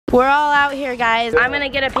We're all out here, guys. I'm gonna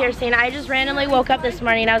get a piercing. I just randomly woke up this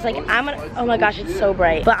morning and I was like, oh my gosh, it's so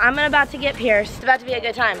bright. But I'm about to get pierced. It's about to be a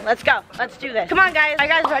good time. Let's go. Let's do this. Come on, guys. Are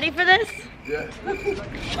you guys ready for this? Yeah.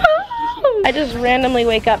 I just randomly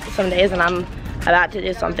wake up some days and I'm about to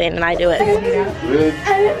do something and I do it.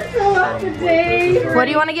 What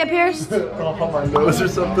do you want to get pierced? On my nose or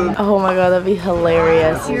something. Oh my god, that'd be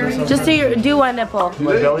hilarious. Just do one nipple.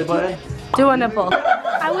 My belly button? Do a nipple.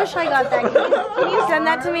 I wish I got that. Can you send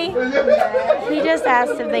that to me? He just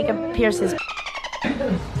asked if they could pierce his. Wait,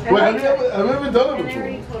 I've never done it before.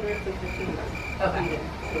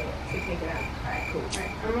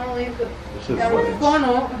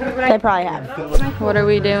 They probably have. What are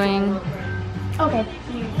we doing? Okay.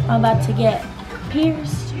 I'm about to get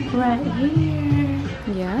pierced right here.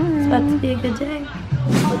 Yeah. It's about to be a good day.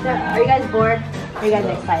 Are you guys bored? Are you guys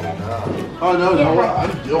excited? Oh no,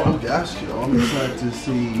 I'm gassed, yo. I'm excited to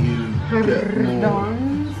see you get more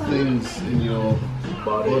things in your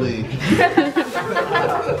body.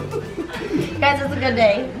 Guys, it's a good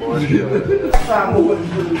day.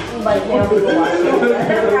 Like,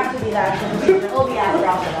 have to be that. It'll be after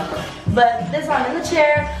all. But this one in the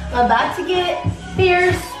chair, I'm about to get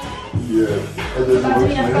pierced. Yeah. It's about to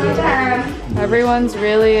be a fun time. Everyone's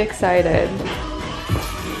really excited.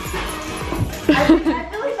 I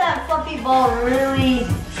feel like that fluffy ball really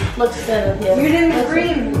looks good with you. You didn't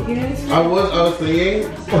scream. You didn't scream. I was thinking,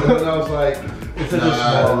 and then I was like, it's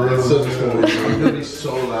such a it's gonna be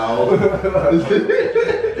so loud.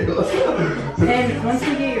 And once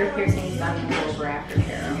you get your piercings done, we'll for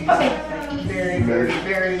aftercare. Okay. Very.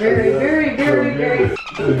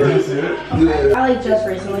 I like just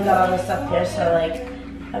recently got all this stuff pierced, so like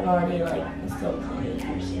I've already like still cleaning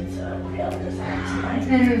piercing, so it'll just add to my.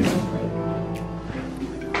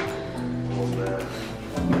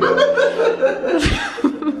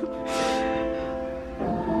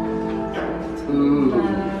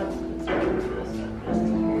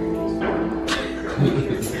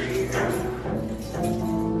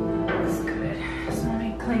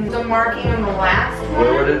 The marking on the last one.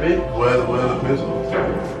 Where would it be? Where are the pencils?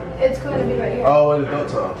 It's going to be right here. Oh, where the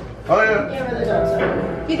dots are. Oh yeah. Yeah, where the dots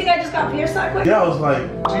are. You think I just got pierced that quick? Yeah, I was like,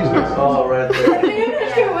 Jesus. Oh, right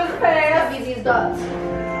there. It was fast. These dots.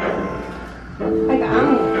 Like,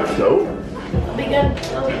 Dope. It'll be good.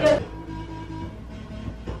 It'll be good.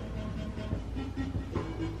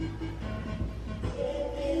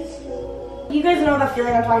 You guys know that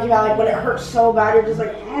feeling I'm talking about, like when it hurts so bad, you're just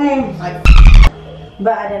like, like.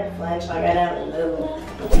 But I didn't flinch, like I didn't move.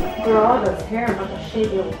 Girl, all this hair about to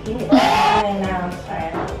shave your head. I know, I'm sorry,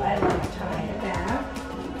 I like time.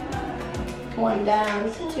 One down,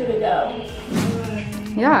 2 to go.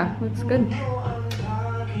 Yeah, looks good.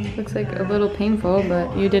 Looks like a little painful,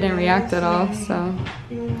 but you didn't react at all, so.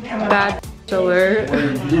 Bad alert.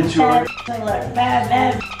 You did 2 Bad alert,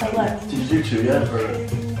 bad alert. Did you do 2 yet? Or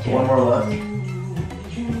 1 more left?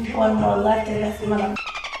 One more left in this mother.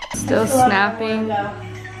 Still snapping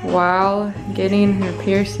while getting her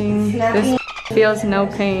piercing. This feels no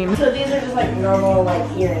pain. So these are just like normal like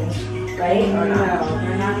earrings, right? Or No, not?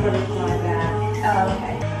 they're not going to look like that. Oh,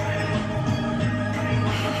 okay.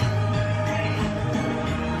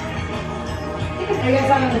 Are you guys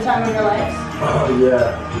having the time of your lives? Oh yeah.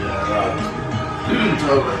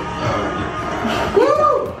 Totally.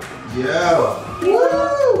 Woo! Yeah.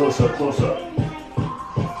 Woo! Close up, close up.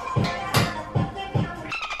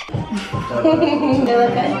 They look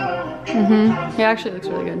good? Mm-hmm. He actually looks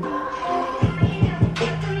really good.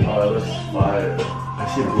 Oh, it looks fire. I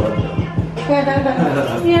see blood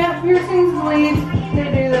though. Yeah, piercings bleed. They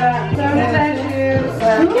do that. So does tattoos.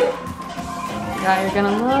 Yeah, you're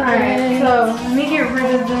gonna love Alright, it. so let me get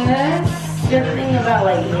rid of this. The thing about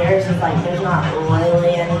like ears is like there's not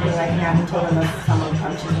really anything that can happen to them unless someone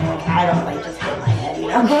punches me. Like I don't like just hit my head, you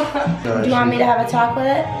know? Do you want me to have a talk with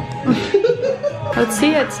it? Let's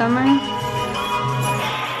see it, Summer.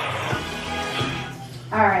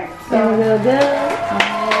 Alright, so Real good.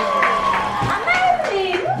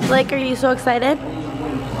 Amazing! Like, are you so excited?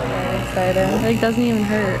 Excited. It doesn't even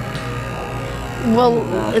hurt. Well,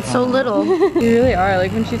 it's so little. You really are.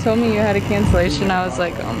 Like when she told me you had a cancellation, I was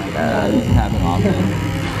like, oh my god. It doesn't happen often.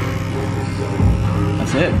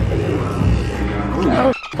 That's it.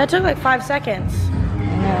 Oh, that took like 5 seconds.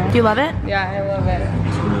 Yeah. Do you love it? Yeah, I love it.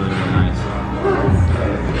 It's really, really nice.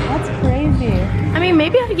 That's crazy. I mean,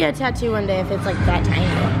 maybe I'd get a tattoo one day if it's like that tiny.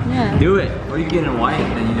 Yeah. Do it. Or you can get it in white,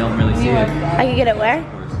 then you don't really see it. I could get it where?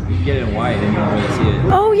 You can get it in white, then you don't really see it.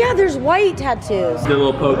 Oh yeah, there's white tattoos. Do a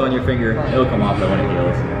little poke on your finger. It'll come off though when it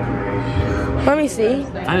heals. Let me see.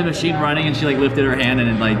 I had a machine running and she like lifted her hand and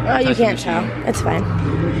it like Oh, you touched the can't tell. machine. It's fine.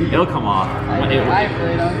 It'll come off. I really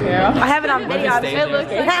don't care. I have it on video. I'm It still looks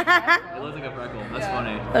looking. It looks like a freckle. That's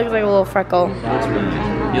funny. Looks like a little freckle. That's really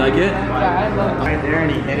nice. You like it? Yeah, I love it. Right there,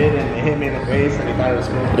 and he hit it, and it hit me in the face, and he thought it was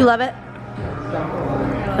cool. You love it?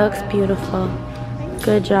 It looks beautiful.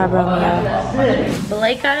 Good job, Romeo.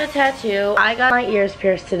 Blake got a tattoo. I got my ears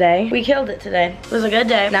pierced today. We killed it today. It was a good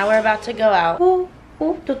day. Now we're about to go out. Ooh,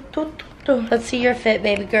 ooh, doo, doo, doo, doo. Let's see your fit,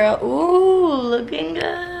 baby girl. Ooh, looking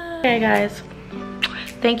good. Okay, guys.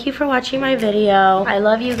 Thank you for watching my video. I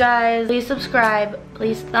love you guys. Please subscribe.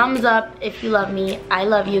 Please thumbs up if you love me. I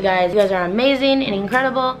love you guys. You guys are amazing and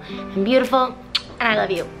incredible and beautiful. And I love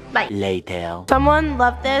you. Bye. Later. Someone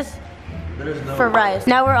left this for rice.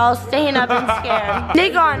 Now we're all staying up and scared.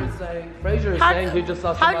 Nikon,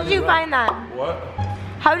 how did you find that? What?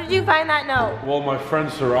 How did you find that note? Well, my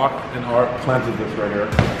friend Sirach and Art planted this right here.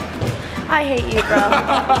 I hate you, bro.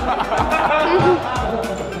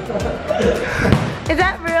 Is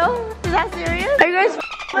that real? Is that serious? Are you guys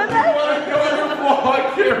with that?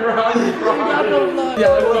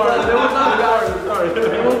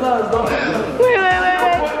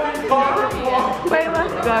 Wait,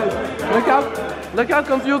 look how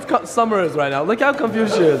confused Summer is right now. Look how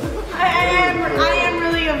confused she is. I am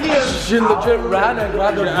really confused. She legit ran and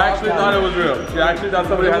grabbed her. She actually thought it was real. She actually thought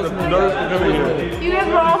somebody had the nerves to come in here. You guys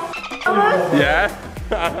were all of us? Yeah?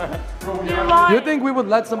 You're lying. You think we would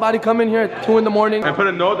let somebody come in here at 2 in the morning? And put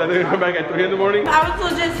a note that they're gonna come back at 3 in the morning? I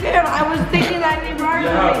was legit scared. I was thinking that they were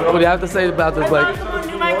arguing. What do you have to say about this, I Blake? thought someone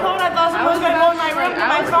knew my code. I thought someone was gonna go in my room to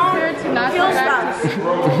my phone, kill stuff.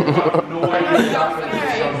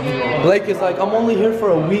 Blake is like, I'm only here for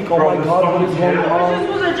a week. Oh my God, what is going on? This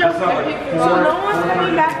was a joke. So no one's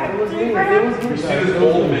coming back at 3 for him? This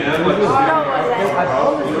old man, like,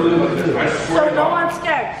 So no one's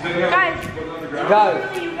scared. Guys,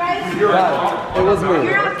 Guys, you guys, it was me.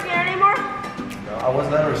 you're not scared anymore? I was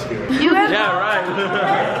never scared. You guys right.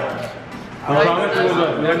 I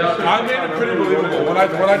made it pretty believable. When I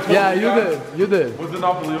told Yeah, you you guys, did. You did. Was it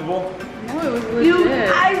not believable? No, it was legit.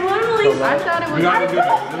 I literally I thought it was. You gotta do I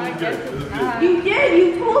it. guess it's not. You did, you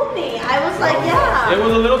fooled me. I was like, yeah. It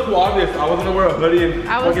was a little too obvious. I wasn't gonna wear a hoodie and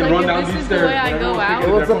I was fucking like, run if down this these is the stairs. way I go out. It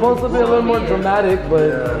was supposed to be a little more dramatic,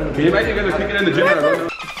 but Can you imagine you guys are kicking in the gym?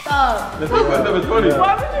 This is funny.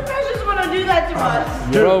 Why would you guys just want to do that to us?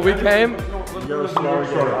 bro, we came. We're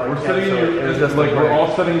sitting in your, it's just like we're all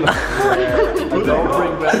sitting in the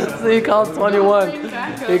So he called 21.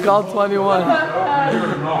 He called 21.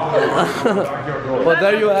 Well,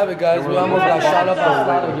 there you have it, guys. We almost got shot up and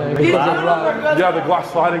shot again because of Rob. Yeah, the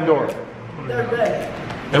glass sliding door. They're good.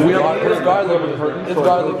 And we It's garlic. It's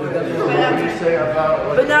garlic.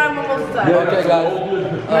 But now I'm almost done. Okay, guys.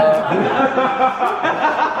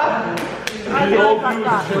 I feel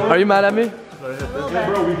like Are you mad at me?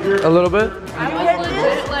 A little bit? I was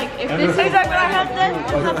legit like, if this is Is that gonna have this?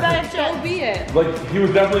 It's a better so shit. be it. like he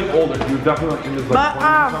was definitely older. He was definitely like in his like But,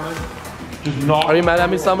 20s or something. Just not. Are you mad at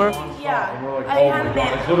me, Summer? Yeah. Like, I oh haven't my been.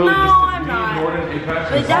 God. It's literally No, just I'm me, not. Jordan, Apex,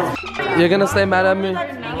 But and that's You're gonna stay mad at me?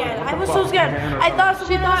 That's me again. I was so scared. I thought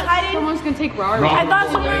someone was hiding. Someone's gonna take Rari. I thought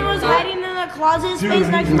someone was hiding in the closet space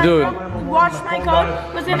next to my Dude. phone. Watched my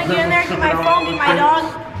code. Was gonna get in there, get my phone, get my dog.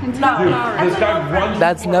 No. this guy runs.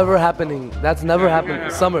 That's never happening. That's never happening.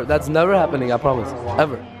 Summer, that's never happening, I promise.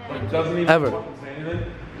 Ever. Doesn't even Ever. say anything.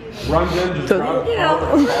 Runs in, just grabs.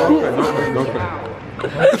 No credit.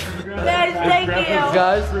 Guys, thank you.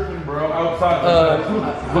 Guys, Bro, outside.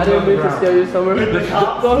 I didn't mean to scare you, Summer.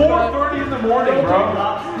 4:30 in the morning, bro.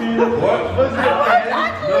 What? I was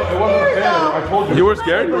actually It wasn't a scared fan. though. I told you. You were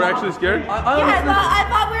scared? You were actually scared? Yeah, I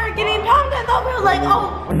thought we were getting pumped. I thought we were like,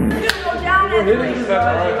 oh, we're gonna go down and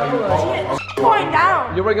shit, going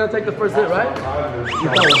down. You were gonna take the first hit, right?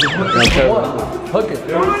 Hook it.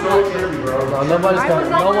 It was so trippy, bro. No, nobody's coming.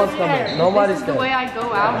 No one's coming. Nobody's This is the way coming. I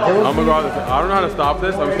go out. I'm gonna go out this. I don't know how to stop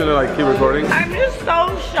this. I'm just gonna like keep recording. I'm just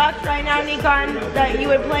so shocked right now, Nikon, that you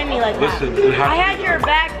would play me like that. Listen, it I had your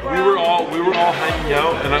back, bro. We were all hanging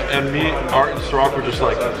out, and me, Art, and Sirach were just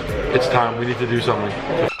like, it's time. We need to do something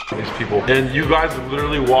to these people. And you guys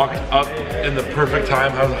literally walked up in the perfect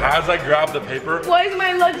time. As I grabbed the paper, Why is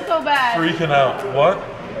my look so bad? freaking out. What?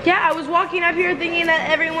 Yeah, I was walking up here thinking that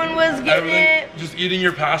everyone was getting it. Just eating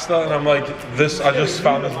your pasta, and I'm like, this. I just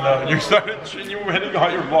found this note. And you went and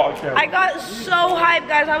got your vlog camera. I got so hyped,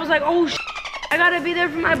 guys. I was like, oh, I gotta be there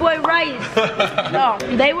for my boy Rice. No,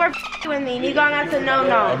 they were with me. Nikon, that's a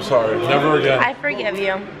no-no. I'm sorry. Never again. I forgive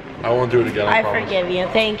you. I won't do it again. I promise. forgive you.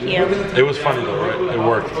 Thank you. It was funny though, right? It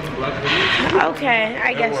worked. Okay,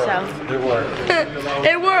 I guess so. It worked.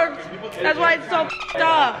 It worked. That's why it's so f***ed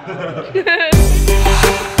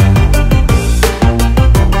up.